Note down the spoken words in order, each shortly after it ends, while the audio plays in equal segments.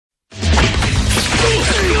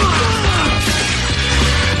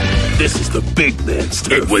This is the big man's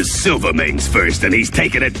stuff. It was Silvermane's first, and he's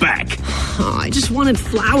taking it back. Oh, I just wanted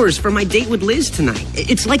flowers for my date with Liz tonight.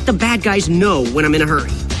 It's like the bad guys know when I'm in a hurry.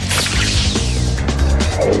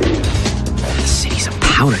 The city's a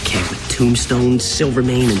powder keg with Tombstone,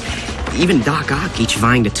 Silvermane, and even Doc Ock each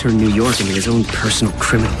vying to turn New York into his own personal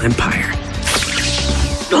criminal empire.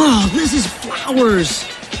 Oh, Liz's flowers!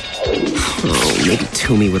 Oh, maybe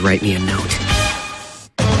Toomey would write me a note.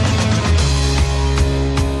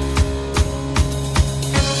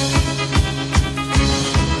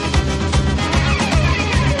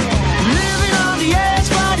 Living on the edge,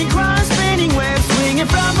 fighting crime, spinning webs, swinging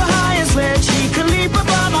from the highest ledge. He could leap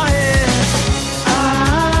above my head.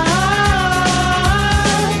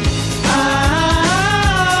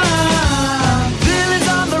 Villains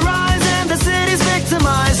on the rise and the city's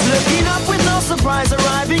victimized. Looking up with no surprise,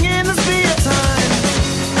 arriving in the speed of time.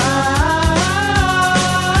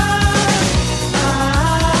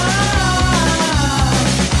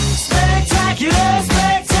 Spectacular,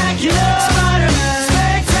 spectacular, Spider-Man.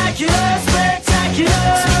 Spectacular,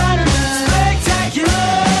 spectacular, Spider-Man. Spectacular.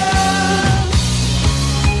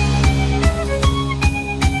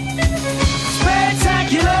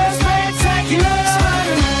 Spectacular, spectacular,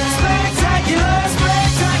 Spider-Man. Spectacular,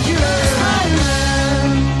 spectacular, Spider-Man.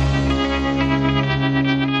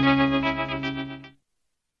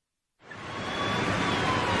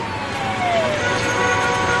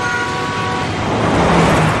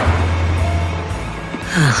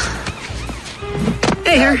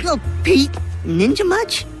 Hey, here. Oh, Pete, ninja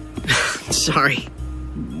much? Sorry.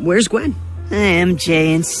 Where's Gwen?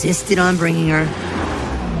 MJ insisted on bringing her.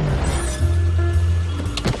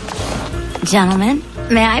 Gentlemen,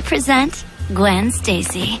 may I present Gwen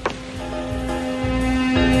Stacy.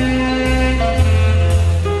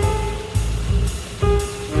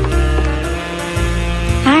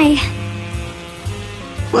 Hi.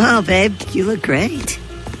 Wow, babe, you look great.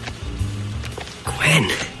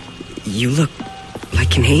 Gwen, you look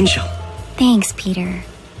like an angel. Thanks, Peter.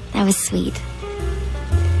 That was sweet.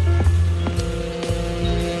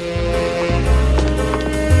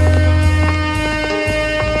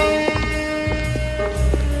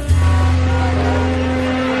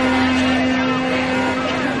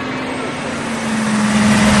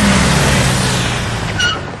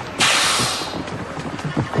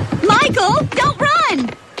 Michael, don't run!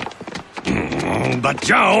 But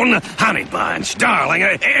Joan, honey bunch, darling,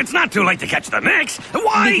 it's not too late to catch the next.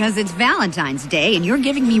 Why? Because it's Valentine's Day and you're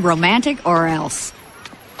giving me romantic or else.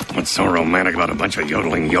 What's so romantic about a bunch of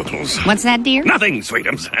yodeling yokels? What's that, dear? Nothing,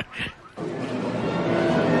 sweetums.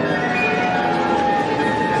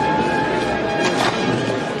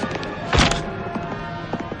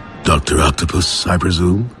 Dr. Octopus, I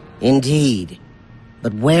presume? Indeed.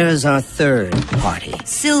 But where is our third party?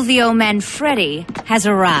 Silvio Manfredi has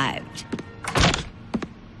arrived.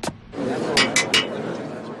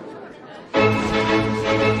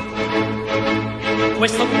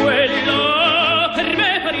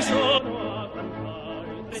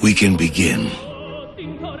 We can begin.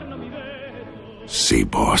 See,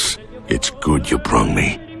 boss, it's good you brung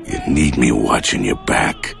me. You need me watching your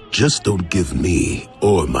back. Just don't give me,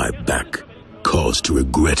 or my back, cause to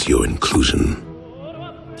regret your inclusion.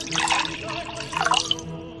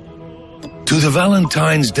 To the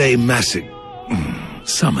Valentine's Day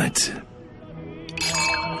Summit.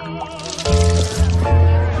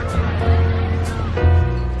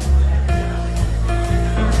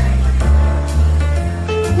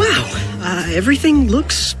 Everything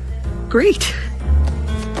looks great.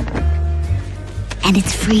 And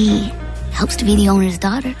it's free. Helps to be the owner's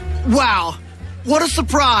daughter. Wow, what a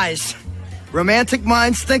surprise. Romantic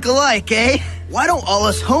minds think alike, eh? Why don't all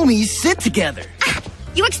us homies sit together?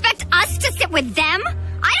 You expect us to sit with them?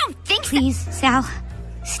 I don't think so. Please, Sal,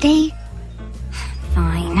 stay.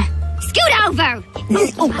 Fine. Scoot over!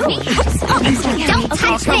 Don't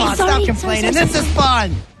touch me! Come on, stop complaining. This is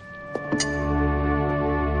fun.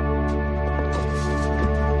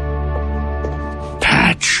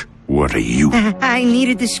 What are you? I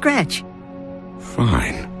needed the scratch.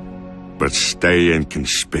 Fine. But stay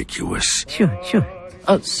inconspicuous. Sure.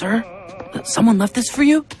 Sir? Someone left this for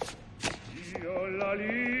you?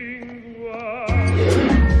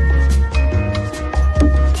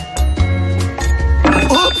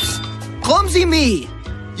 Oops! Clumsy me!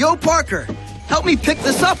 Yo, Parker, help me pick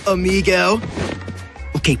this up, amigo.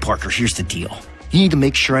 Okay, Parker, here's the deal. You need to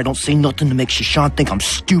make sure I don't say nothing to make Shashan think I'm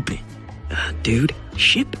stupid. Dude,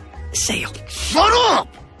 ship sailed. Shut up!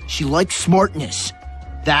 She likes smartness.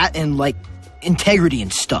 That and, like, integrity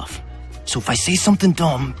and stuff. So if I say something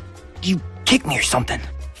dumb, you kick me or something.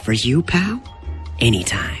 For you, pal?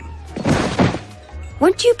 Anytime.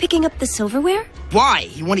 Weren't you picking up the silverware? Why?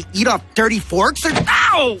 You want to eat off dirty forks or...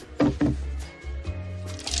 Ow!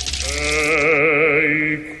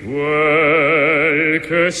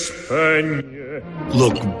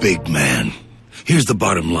 Look, big man. Here's the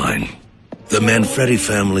bottom line. The Manfredi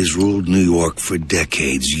families ruled New York for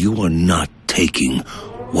decades. You are not taking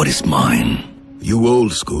what is mine. You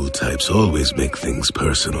old-school types always make things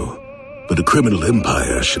personal. But a criminal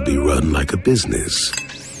empire should be run like a business.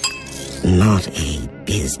 Not a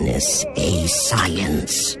business, a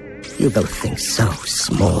science. You both think so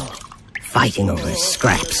small, fighting over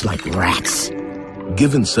scraps like rats.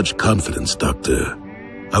 Given such confidence, Doctor,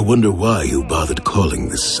 I wonder why you bothered calling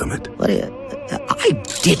this summit. I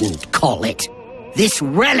didn't call it. This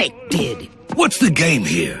relic did. What's the game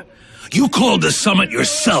here? You called the summit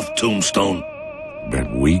yourself, Tombstone.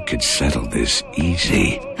 Bet we could settle this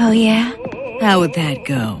easy. Oh, yeah? How would that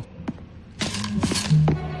go?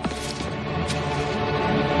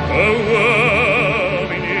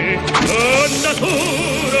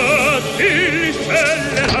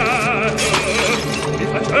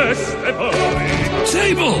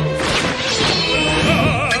 Sable!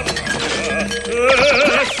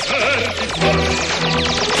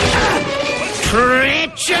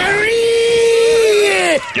 Treachery!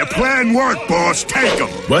 Your plan worked, boss. Take him.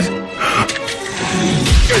 What?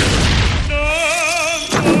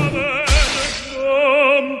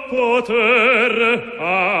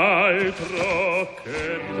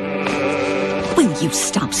 Will you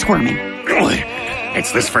stop squirming?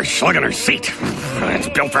 It's this for slugging her seat. It's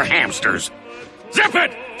built for hamsters. Zip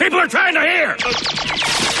it! People are trying to hear!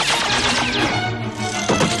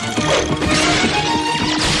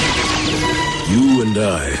 You and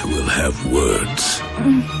I will have words.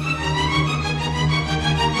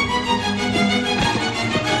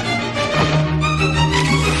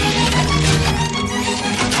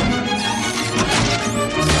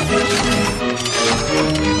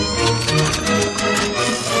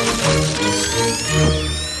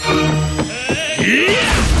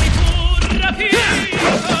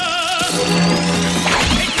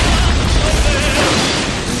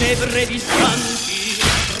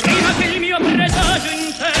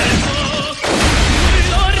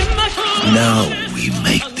 Now we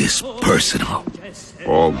make this personal.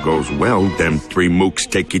 All goes well, them three mooks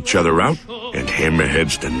take each other out, and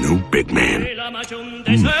Hammerhead's the new big man.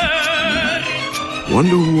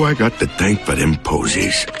 Wonder who I got to thank for them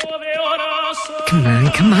posies.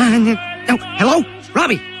 Come on. Oh, hello?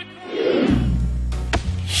 Robbie!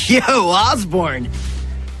 Yo, Osborne.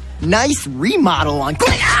 Nice remodel on...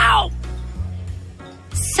 Ow!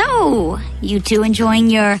 So, you two enjoying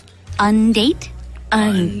your undate?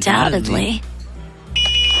 Undoubtedly.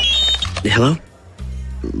 Hello?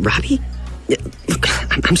 Robbie? Look,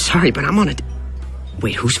 I'm sorry, but I'm on it.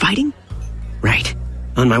 Wait, who's fighting? Right.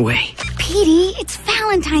 On my way. Petey, it's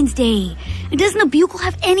Valentine's Day. Doesn't the Bugle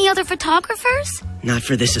have any other photographers? Not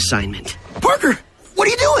for this assignment. Parker, what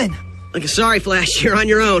are you doing? Look, sorry, Flash. You're on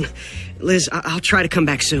your own. Liz, I'll try to come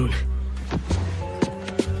back soon.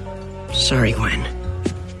 Sorry, Gwen.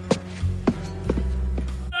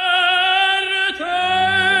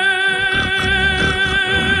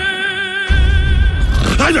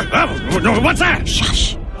 What's that?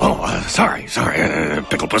 Shush. Oh, sorry,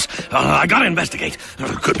 Picklepuss. I gotta investigate.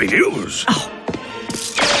 Could be news. Oh.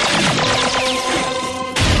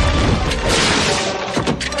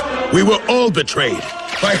 We were all betrayed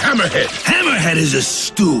by Hammerhead. Hammerhead is a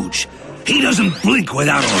stooge. He doesn't blink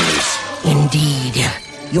without orders. Indeed,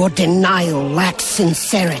 your denial lacks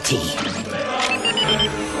sincerity.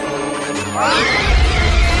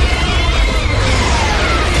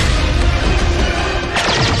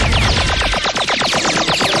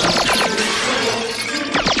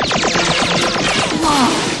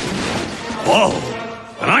 Whoa!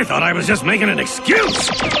 And I thought I was just making an excuse.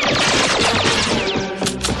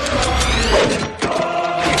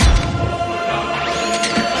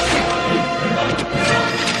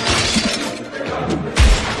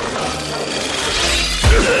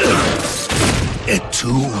 Et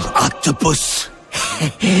tu, Octopus?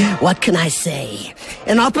 What can I say?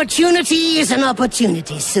 An opportunity is an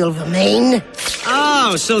opportunity, Silvermane.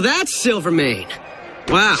 Oh, so that's Silvermane.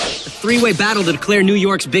 Wow, a three-way battle to declare New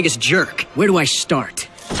York's biggest jerk. Where do I start?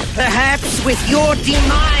 Perhaps with your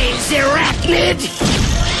demise, Arachnid!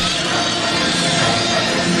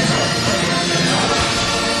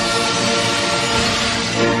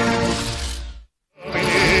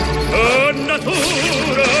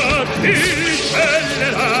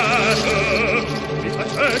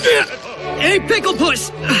 Hey,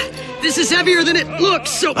 Picklepuss! This is heavier than it looks,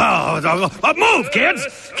 so... Move,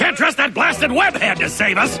 kids! Can't trust that blasted webhead to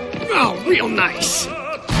save us! Oh, real nice.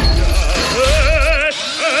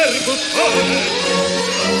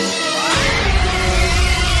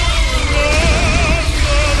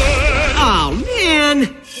 Oh, man.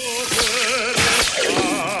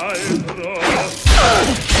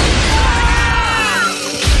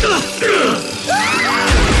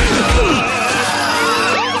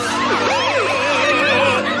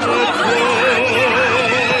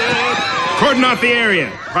 Cordon off the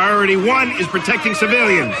area. Priority 1 is protecting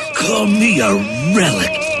civilians. Call me a relic.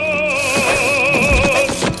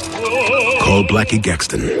 Call Blackie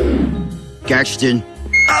Gaxton. Gaxton.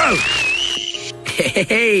 Oh!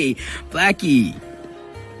 Hey, Blackie.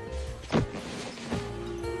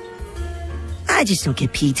 I just don't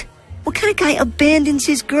get Pete. What kind of guy abandons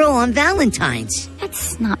his girl on Valentine's?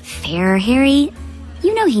 That's not fair, Harry.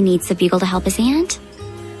 You know he needs the bugle to help his aunt.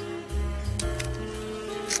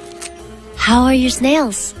 How are your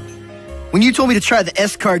snails? When you told me to try the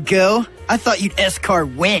S-car go, I thought you'd S-car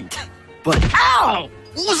went. But ow!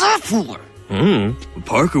 What was that for?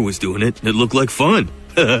 Parker was doing it, and it looked like fun.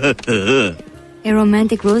 A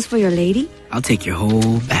romantic rose for your lady? I'll take your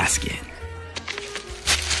whole basket.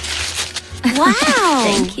 Wow!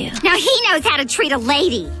 Thank you. Now he knows how to treat a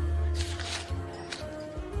lady.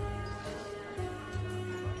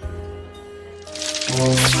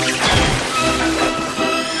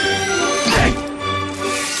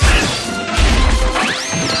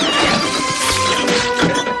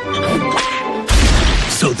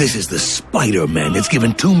 So this is the Spider-Man that's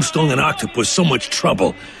given Tombstone and Octopus so much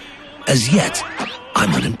trouble. As yet,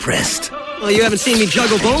 I'm unimpressed. Well, you haven't seen me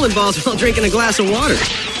juggle bowling balls while drinking a glass of water.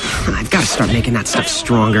 I've got to start making that stuff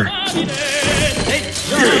stronger.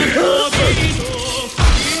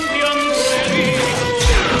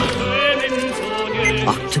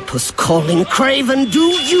 Octopus calling Craven, do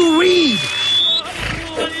you read?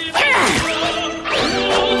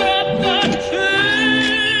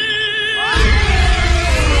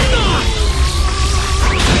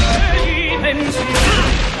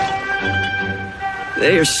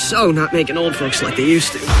 They are so not making old folks like they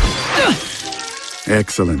used to.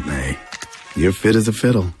 Excellent, May. You're fit as a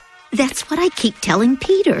fiddle. That's what I keep telling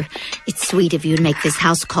Peter. It's sweet of you to make this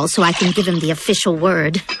house call so I can give him the official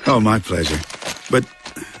word. Oh, my pleasure. But,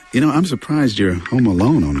 I'm surprised you're home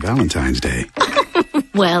alone on Valentine's Day.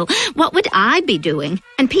 Well, what would I be doing?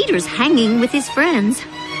 And Peter's hanging with his friends.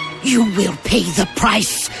 You will pay the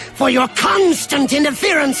price for your constant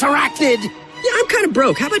interference, Arachnid. Yeah, I'm kind of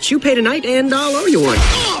broke. How about you pay tonight and I'll owe you one?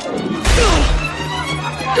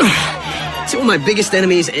 Two of my biggest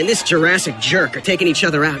enemies and this Jurassic jerk are taking each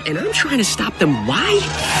other out, and I'm trying to stop them. Why?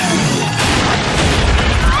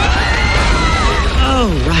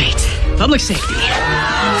 Oh, right. Public safety.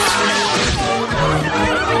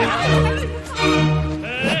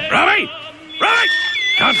 Robbie! Robbie!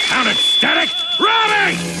 Confounded static!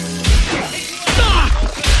 Robbie!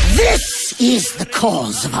 This is the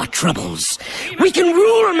cause of our troubles. We can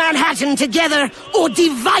rule Manhattan together or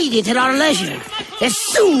divide it at our leisure. As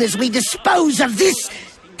soon as we dispose of this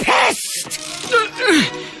pest!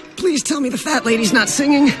 Please tell me the fat lady's not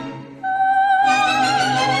singing.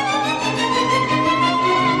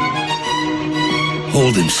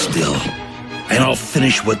 Hold him still, and I'll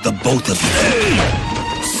finish with the both of you.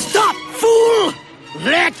 Stop, fool!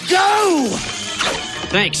 Let go!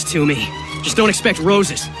 Thanks, Toomey. Just don't expect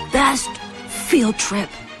roses. Best field trip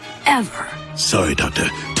ever. Sorry, Doctor.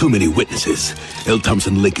 Too many witnesses. L.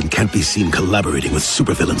 Thompson Lincoln can't be seen collaborating with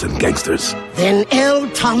supervillains and gangsters. Then L.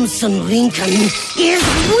 Thompson Lincoln is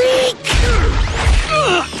weak!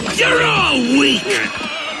 You're all weak!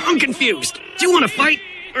 I'm confused. Do you want to fight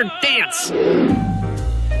or dance?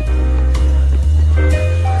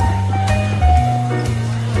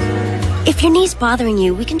 If your knee's bothering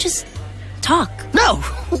you, we can just talk. No!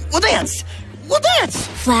 We'll dance! We'll dance!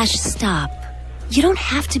 Flash, stop. You don't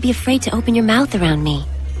have to be afraid to open your mouth around me.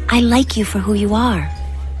 I like you for who you are.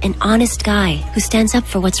 An honest guy who stands up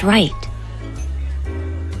for what's right.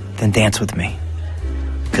 Then dance with me.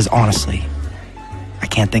 Because honestly, I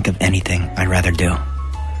can't think of anything I'd rather do.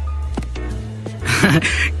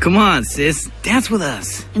 Come on, sis. Dance with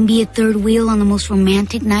us. And be a third wheel on the most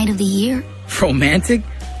romantic night of the year? Romantic?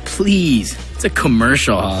 Please. It's a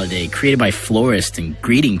commercial holiday created by florists and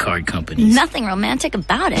greeting card companies. Nothing romantic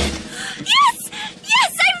about it. Yes!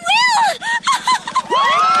 Yes, I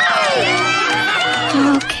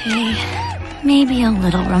will! Okay. Maybe a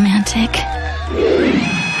little romantic.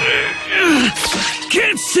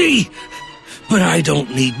 Can't see! But I don't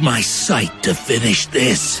need my sight to finish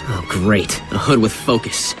this. Oh, great. A hood with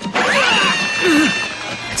focus.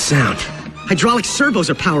 That sound. Hydraulic servos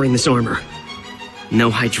are powering this armor. No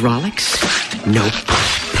hydraulics, no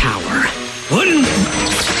power. What?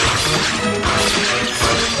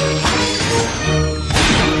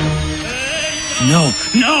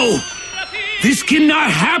 No! This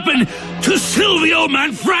cannot happen to Silvio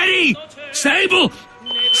Manfredi! Sable!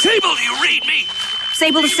 Sable, do you read me?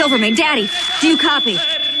 Sable to Silvermane. Daddy, do you copy?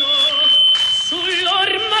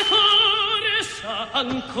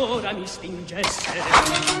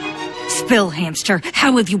 Spill, hamster.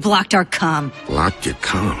 How have you blocked our comm? Blocked your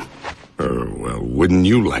comm? Well, wouldn't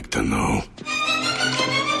you like to know?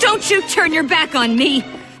 Don't you turn your back on me!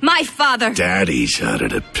 My father! Daddy's out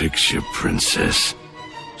of the picture, princess.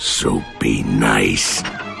 So be nice.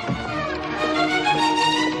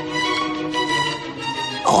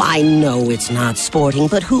 Oh, I know it's not sporting,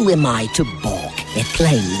 but who am I to balk at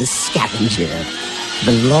playing the scavenger?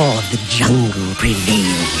 The law of the jungle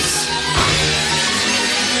prevails.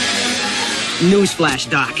 Newsflash,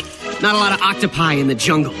 Doc. Not a lot of octopi in the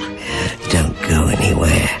jungle. Don't go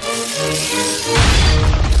anywhere.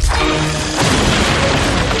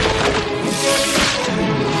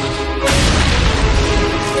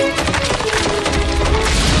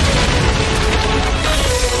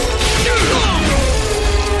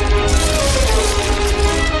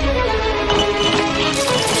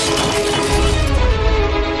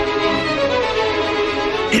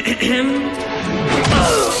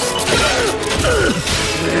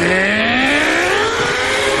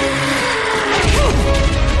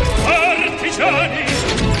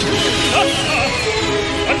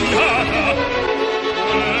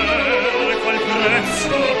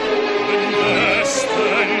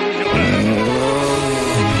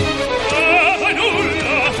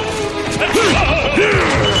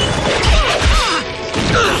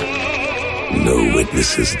 No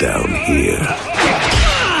witnesses down here.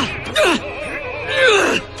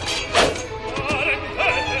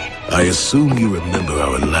 I assume you remember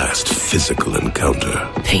our last physical encounter.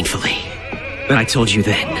 Painfully. But I told you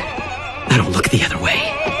then, I don't look the other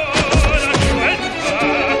way.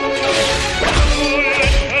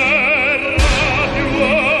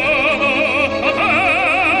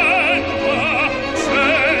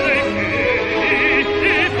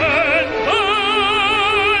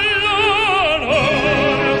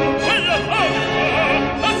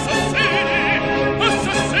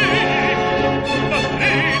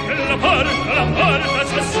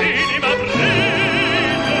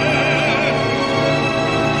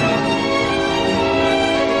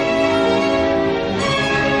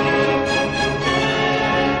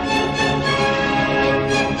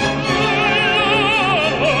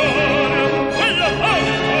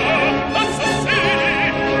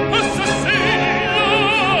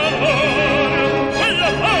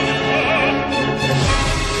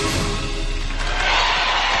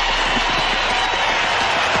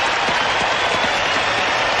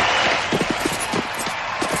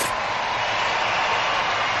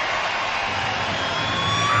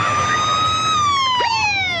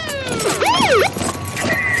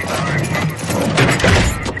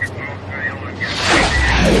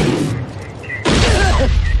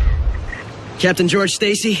 Captain George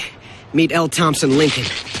Stacy, meet L. Thompson Lincoln,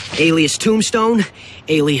 alias Tombstone,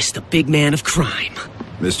 alias the big man of crime.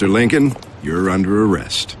 Mr. Lincoln, you're under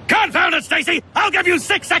arrest. Confound it, Stacy! I'll give you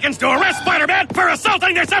 6 seconds to arrest Spider-Man for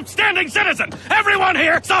assaulting this upstanding citizen! Everyone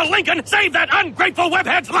here saw Lincoln save that ungrateful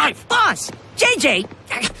webhead's life! Boss! JJ!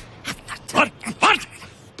 What?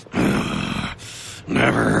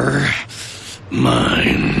 Never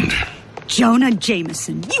mind. Jonah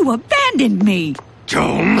Jameson, you abandoned me!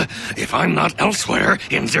 Joan, if I'm not elsewhere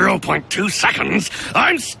in 0.2 seconds,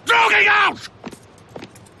 I'm stroking out!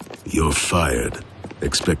 You're fired.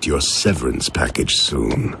 Expect your severance package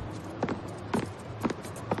soon.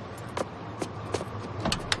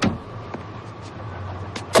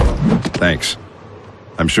 Thanks.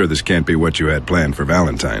 I'm sure this can't be what you had planned for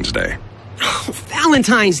Valentine's Day.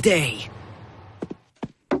 Valentine's Day!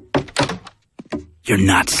 You're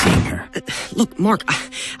not seeing her. Look, Mark,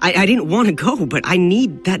 I didn't want to go, but I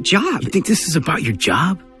need that job. You think this is about your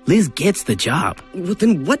job? Liz gets the job. Well,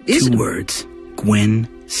 then what is it? 2 words. Gwen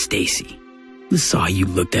Stacy. Liz saw how you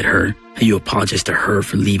looked at her, how you apologized to her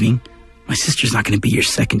for leaving. My sister's not going to be your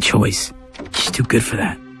second choice. She's too good for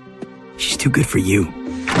that. She's too good for you.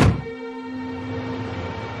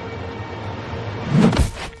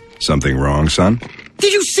 Something wrong, son?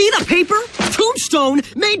 Did you see the paper? Tombstone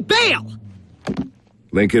made bail!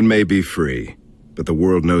 Lincoln may be free, but the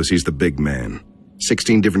world knows he's the big man.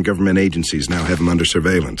 16 different government agencies now have him under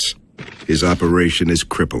surveillance. His operation is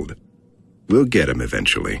crippled. We'll get him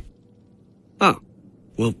eventually. Oh,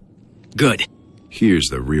 well, good. Here's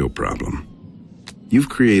the real problem. You've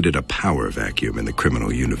created a power vacuum in the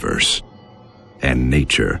criminal universe. And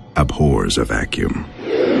nature abhors a vacuum.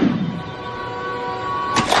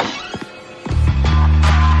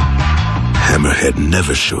 Hammerhead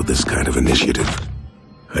never showed this kind of initiative.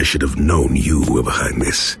 I should have known you were behind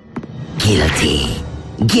this. Guilty.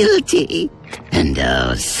 Guilty. And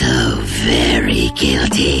oh, so very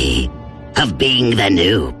guilty. Of being the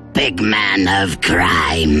new big man of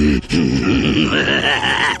crime.